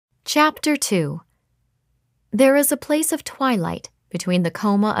Chapter 2. There is a place of twilight between the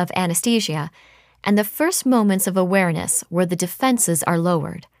coma of anesthesia and the first moments of awareness where the defenses are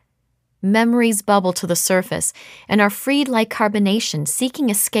lowered. Memories bubble to the surface and are freed like carbonation seeking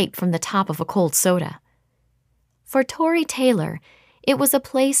escape from the top of a cold soda. For Tori Taylor, it was a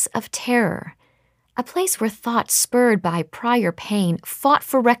place of terror, a place where thoughts spurred by prior pain fought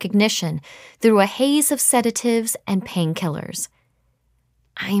for recognition through a haze of sedatives and painkillers.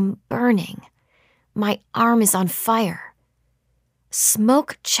 I'm burning. My arm is on fire.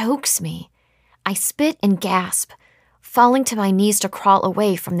 Smoke chokes me. I spit and gasp, falling to my knees to crawl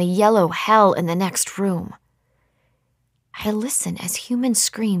away from the yellow hell in the next room. I listen as human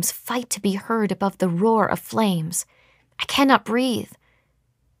screams fight to be heard above the roar of flames. I cannot breathe.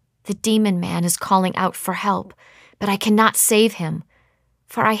 The demon man is calling out for help, but I cannot save him,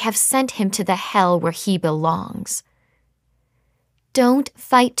 for I have sent him to the hell where he belongs. Don't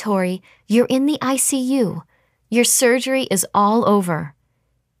fight, Tori. You're in the ICU. Your surgery is all over.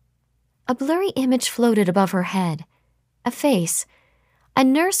 A blurry image floated above her head. A face. A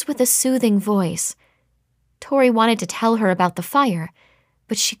nurse with a soothing voice. Tori wanted to tell her about the fire,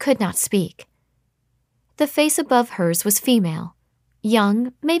 but she could not speak. The face above hers was female.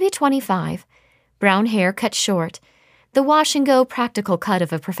 Young, maybe 25. Brown hair cut short. The wash-and-go practical cut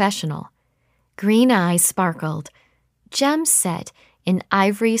of a professional. Green eyes sparkled. Gems set in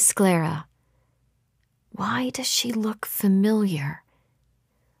ivory sclera. Why does she look familiar?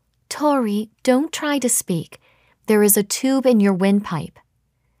 Tori, don't try to speak. There is a tube in your windpipe.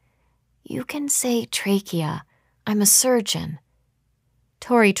 You can say trachea. I'm a surgeon.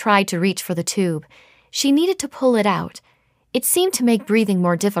 Tori tried to reach for the tube. She needed to pull it out. It seemed to make breathing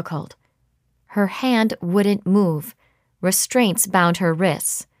more difficult. Her hand wouldn't move. Restraints bound her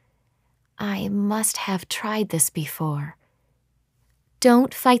wrists. I must have tried this before.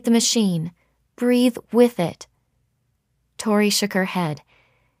 Don't fight the machine. Breathe with it. Tori shook her head.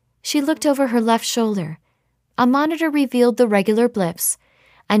 She looked over her left shoulder. A monitor revealed the regular blips,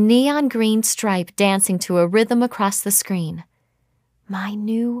 a neon green stripe dancing to a rhythm across the screen. My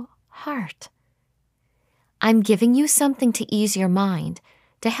new heart. I'm giving you something to ease your mind,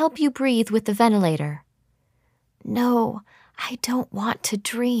 to help you breathe with the ventilator. No, I don't want to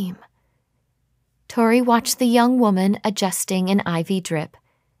dream. Tori watched the young woman adjusting an IV drip.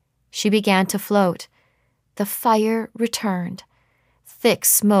 She began to float. The fire returned. Thick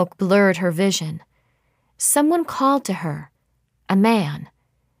smoke blurred her vision. Someone called to her. A man.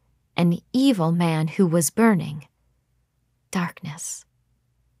 An evil man who was burning. Darkness.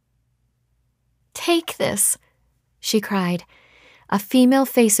 Take this, she cried. A female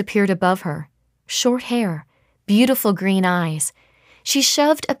face appeared above her. Short hair, beautiful green eyes. She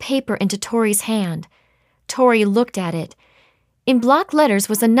shoved a paper into Tori's hand. Tori looked at it. In block letters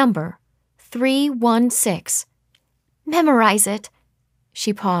was a number, 316. Memorize it.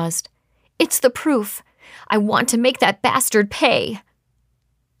 She paused. It's the proof. I want to make that bastard pay.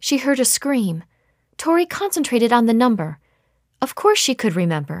 She heard a scream. Tori concentrated on the number. Of course she could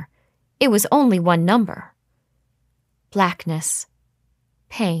remember. It was only one number. Blackness.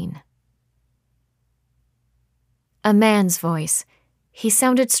 Pain. A man's voice. He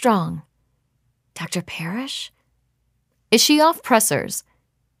sounded strong. Dr. Parrish? Is she off pressors?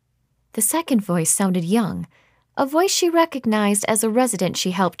 The second voice sounded young, a voice she recognized as a resident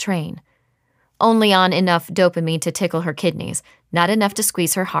she helped train. Only on enough dopamine to tickle her kidneys, not enough to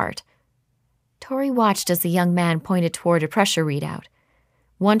squeeze her heart. Tori watched as the young man pointed toward a pressure readout.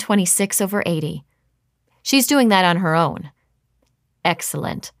 126/80. She's doing that on her own.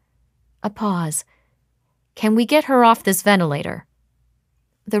 Excellent. A pause. Can we get her off this ventilator?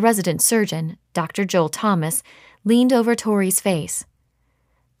 The resident surgeon, Dr. Joel Thomas, leaned over Tori's face.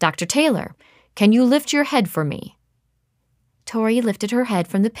 Dr. Taylor, can you lift your head for me? Tori lifted her head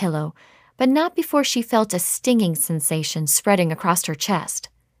from the pillow, but not before she felt a stinging sensation spreading across her chest.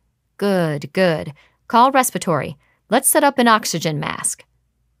 Good, good. Call respiratory. Let's set up an oxygen mask.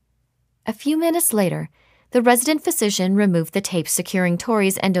 A few minutes later, the resident physician removed the tape securing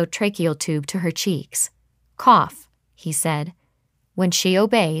Tori's endotracheal tube to her cheeks. Cough, he said. When she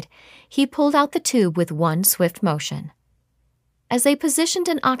obeyed, he pulled out the tube with one swift motion. As they positioned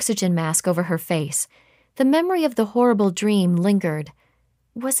an oxygen mask over her face, the memory of the horrible dream lingered.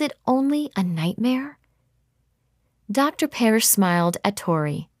 Was it only a nightmare? Dr. Parrish smiled at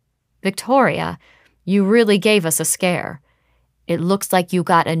Tori. Victoria, you really gave us a scare. It looks like you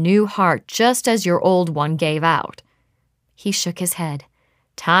got a new heart just as your old one gave out. He shook his head.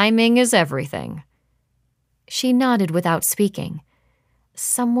 Timing is everything. She nodded without speaking.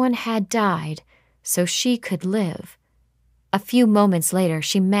 Someone had died, so she could live. A few moments later,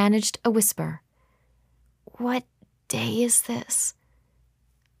 she managed a whisper. "What day is this?"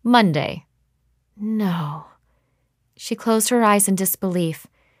 "Monday." "No." She closed her eyes in disbelief.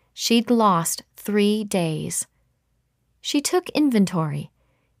 She'd lost 3 days. She took inventory.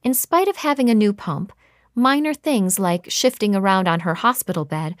 In spite of having a new pump, minor things like shifting around on her hospital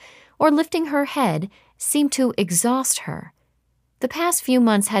bed or lifting her head seemed to exhaust her. The past few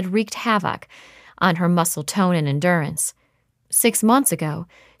months had wreaked havoc on her muscle tone and endurance. 6 months ago,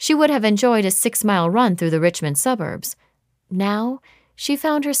 she would have enjoyed a 6-mile run through the Richmond suburbs. Now, she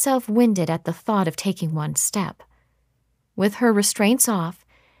found herself winded at the thought of taking one step. With her restraints off,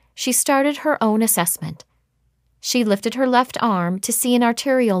 she started her own assessment. She lifted her left arm to see an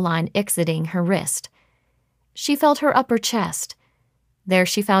arterial line exiting her wrist. She felt her upper chest. There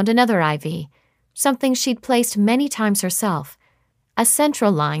she found another IV, something she'd placed many times herself, a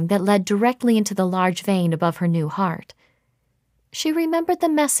central line that led directly into the large vein above her new heart. She remembered the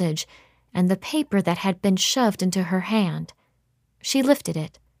message and the paper that had been shoved into her hand. She lifted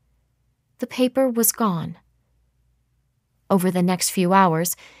it. The paper was gone. Over the next few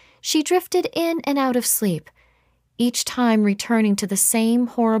hours, she drifted in and out of sleep, each time returning to the same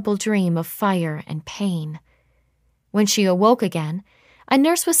horrible dream of fire and pain. When she awoke again, a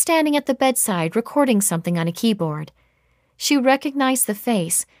nurse was standing at the bedside recording something on a keyboard. She recognized the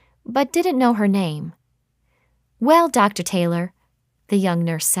face, but didn't know her name. "Well, Dr. Taylor," the young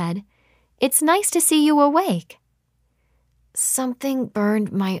nurse said, "it's nice to see you awake." "Something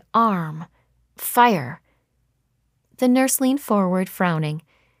burned my arm. Fire." The nurse leaned forward, frowning.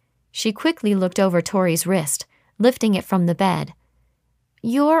 She quickly looked over Tori's wrist, lifting it from the bed.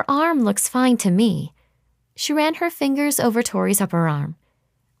 "Your arm looks fine to me." She ran her fingers over Tori's upper arm.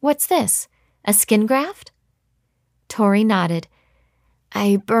 "What's this? A skin graft?" Tori nodded.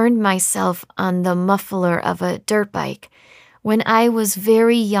 "I burned myself on the muffler of a dirt bike when I was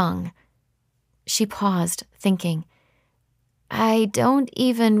very young." She paused, thinking. "I don't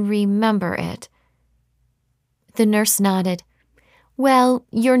even remember it." The nurse nodded. "Well,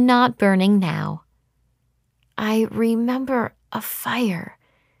 you're not burning now." "I remember a fire.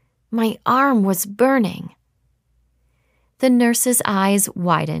 My arm was burning." The nurse's eyes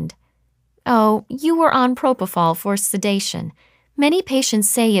widened. "Oh, you were on propofol for sedation. Many patients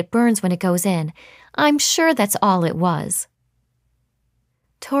say it burns when it goes in. I'm sure that's all it was."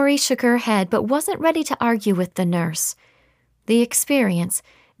 Tori shook her head but wasn't ready to argue with the nurse. The experience,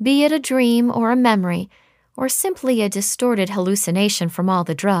 be it a dream or a memory, or simply a distorted hallucination from all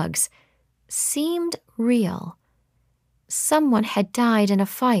the drugs, seemed real. Someone had died in a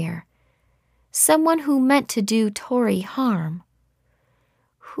fire. Someone who meant to do Tori harm.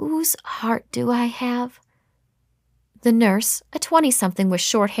 Whose heart do I have? The nurse, a 20-something with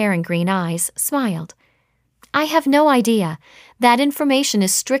short hair and green eyes, smiled. "I have no idea. That information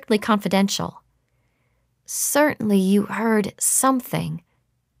is strictly confidential." "Certainly you heard something."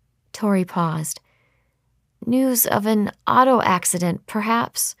 Tori paused. "News of an auto accident,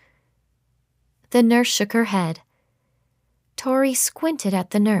 perhaps?" The nurse shook her head. Tori squinted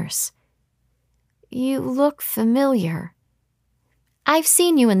at the nurse. "You look familiar." "I've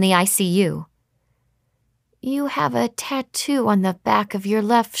seen you in the ICU." "You have a tattoo on the back of your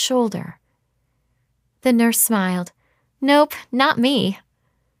left shoulder." The nurse smiled. "Nope, not me."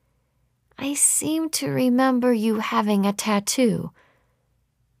 "I seem to remember you having a tattoo.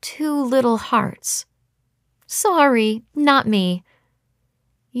 2 little hearts." "Sorry, not me."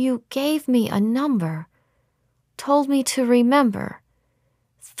 "You gave me a number. Told me to remember.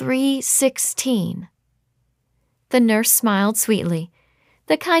 316. The nurse smiled sweetly,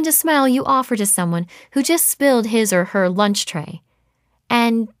 the kind of smile you offer to someone who just spilled his or her lunch tray.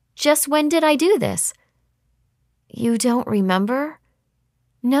 "And just when did I do this?" "You don't remember?"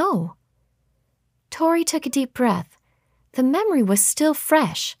 "No." Tori took a deep breath. The memory was still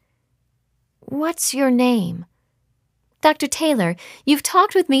fresh. "What's your name?" "Dr. Taylor, you've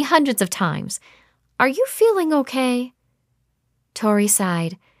talked with me hundreds of times. Are you feeling okay?" Tori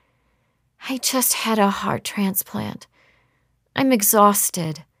sighed. "I just had a heart transplant. I'm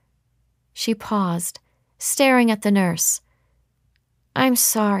exhausted." She paused, staring at the nurse. "I'm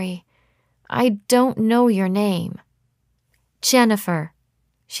sorry. I don't know your name." "Jennifer,"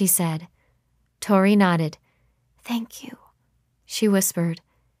 she said. Tori nodded. "Thank you," she whispered.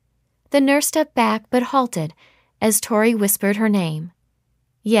 The nurse stepped back but halted as Tori whispered her name.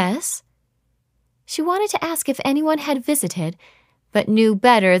 "Yes?" She wanted to ask if anyone had visited, but knew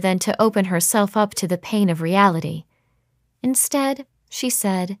better than to open herself up to the pain of reality. Instead, she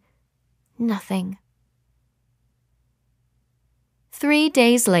said, "Nothing." 3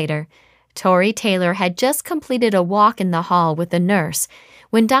 days later, Tori Taylor had just completed a walk in the hall with the nurse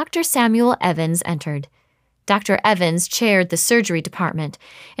when Dr. Samuel Evans entered. Dr. Evans chaired the surgery department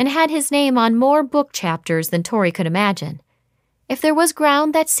and had his name on more book chapters than Tori could imagine. If there was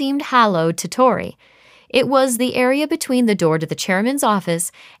ground that seemed hallowed to Tori, it was the area between the door to the chairman's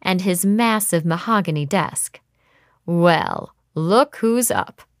office and his massive mahogany desk. "Well, look who's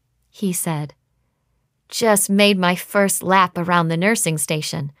up," he said. "Just made my first lap around the nursing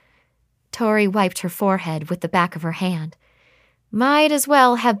station." Tori wiped her forehead with the back of her hand. "Might as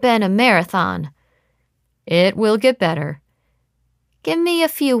well have been a marathon." "It will get better." "Give me a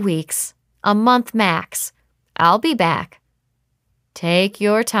few weeks, a month max. I'll be back." "Take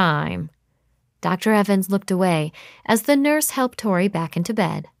your time." Dr. Evans looked away as the nurse helped Tori back into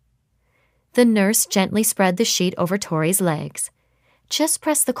bed. The nurse gently spread the sheet over Tori's legs. "Just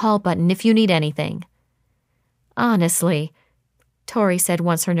press the call button if you need anything." "Honestly," Tori said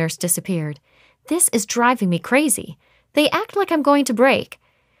once her nurse disappeared, "this is driving me crazy. They act like I'm going to break.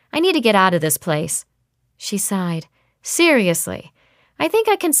 I need to get out of this place." She sighed. "Seriously, I think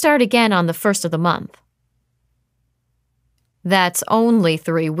I can start again on the 1st of the month." "That's only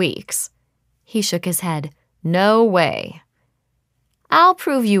 3 weeks." He shook his head. "No way." "I'll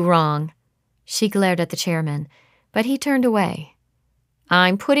prove you wrong." She glared at the chairman, but he turned away.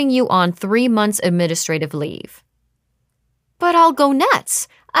 "I'm putting you on 3 months administrative leave." "But I'll go nuts.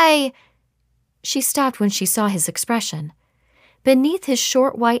 She stopped when she saw his expression. Beneath his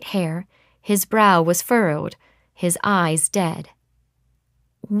short white hair, his brow was furrowed, his eyes dead.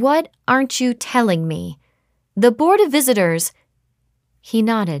 "What aren't you telling me? The Board of Visitors—" He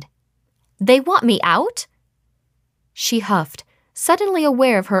nodded. "They want me out?" She huffed, suddenly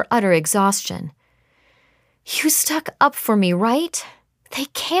aware of her utter exhaustion. "You stuck up for me, right? They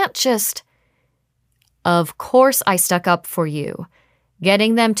can't just—" "Of course I stuck up for you.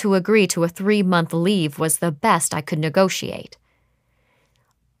 Getting them to agree to a 3-month leave was the best I could negotiate."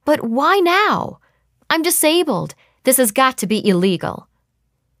 "But why now? I'm disabled. This has got to be illegal."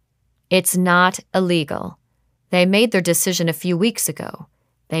 "It's not illegal. They made their decision a few weeks ago.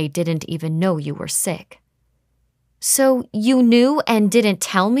 They didn't even know you were sick." "So you knew and didn't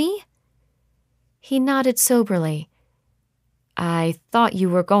tell me?" He nodded soberly. "I thought you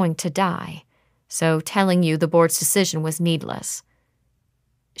were going to die, so telling you the board's decision was needless."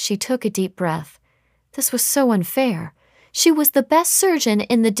 She took a deep breath. This was so unfair. She was the best surgeon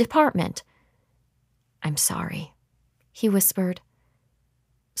in the department. "I'm sorry," he whispered.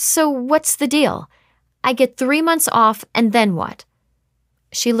 "So what's the deal? I get 3 months off and then what?"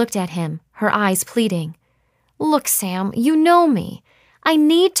 She looked at him, her eyes pleading. "Look, Sam, you know me. I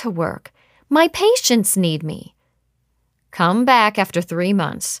need to work. My patients need me." "Come back after 3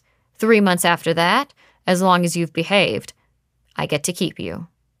 months. 3 months after that, as long as you've behaved, I get to keep you."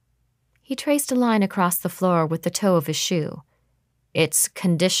 He traced a line across the floor with the toe of his shoe. "It's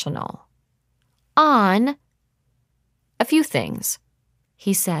conditional." "On?" "A few things,"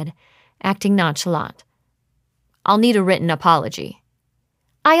 he said, acting nonchalant. "I'll need a written apology."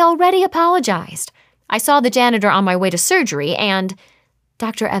 "I already apologized. I saw the janitor on my way to surgery and—"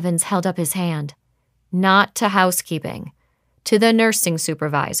 Dr. Evans held up his hand. "Not to housekeeping. To the nursing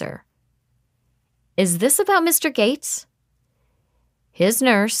supervisor." "Is this about Mr. Gates?" "His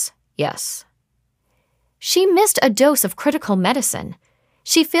nurse, yes." She missed a dose of critical medicine.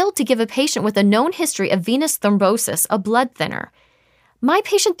 She failed to give a patient with a known history of venous thrombosis a blood thinner. My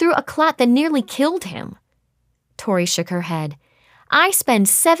patient threw a clot that nearly killed him. Tori shook her head. "I spend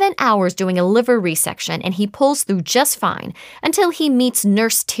 7 hours doing a liver resection and he pulls through just fine until he meets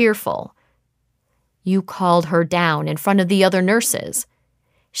Nurse Tearful." "You called her down in front of the other nurses."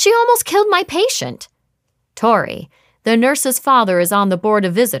 "She almost killed my patient." "Tori, the nurse's father is on the Board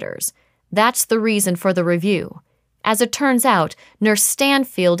of Visitors. That's the reason for the review. As it turns out, Nurse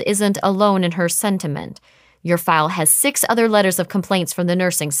Stanfield isn't alone in her sentiment. Your file has 6 other letters of complaints from the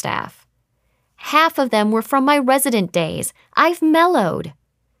nursing staff. Half of them were from my resident days. I've mellowed."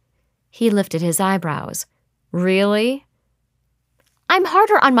 He lifted his eyebrows. "Really?" "I'm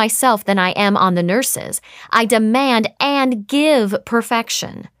harder on myself than I am on the nurses. I demand and give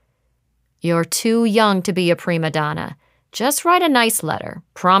perfection." "You're too young to be a prima donna. Just write a nice letter.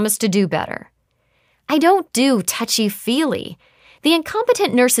 Promise to do better." "I don't do touchy-feely. The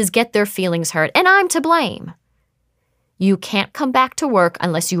incompetent nurses get their feelings hurt, and I'm to blame." "You can't come back to work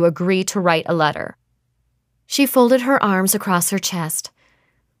unless you agree to write a letter." She folded her arms across her chest.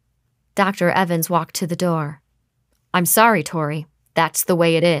 Dr. Evans walked to the door. "I'm sorry, Tori. That's the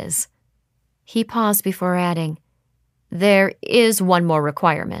way it is." He paused before adding, "There is one more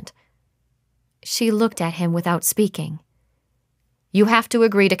requirement." She looked at him without speaking. You have to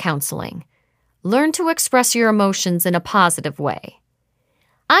agree to counseling. Learn to express your emotions in a positive way.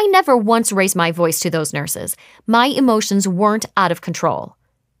 I never once raised my voice to those nurses. My emotions weren't out of control.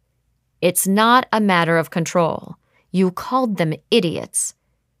 It's not a matter of control. You called them idiots.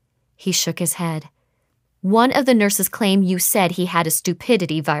 He shook his head. One of the nurses claimed you said he had a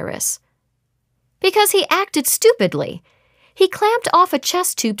stupidity virus. Because he acted stupidly. He clamped off a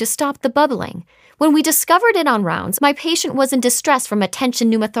chest tube to stop the bubbling. When we discovered it on rounds, my patient was in distress from a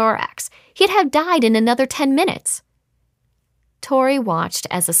tension pneumothorax. He'd have died in another 10 minutes. Tori watched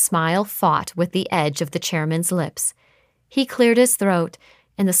as a smile fought with the edge of the chairman's lips. He cleared his throat,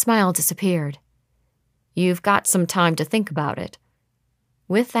 and the smile disappeared. You've got some time to think about it.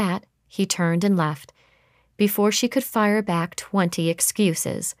 With that, he turned and left, before she could fire back 20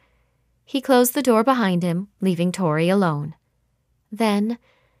 excuses. He closed the door behind him, leaving Tori alone. Then,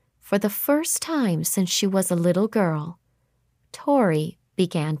 for the first time since she was a little girl, Tori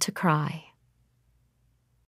began to cry.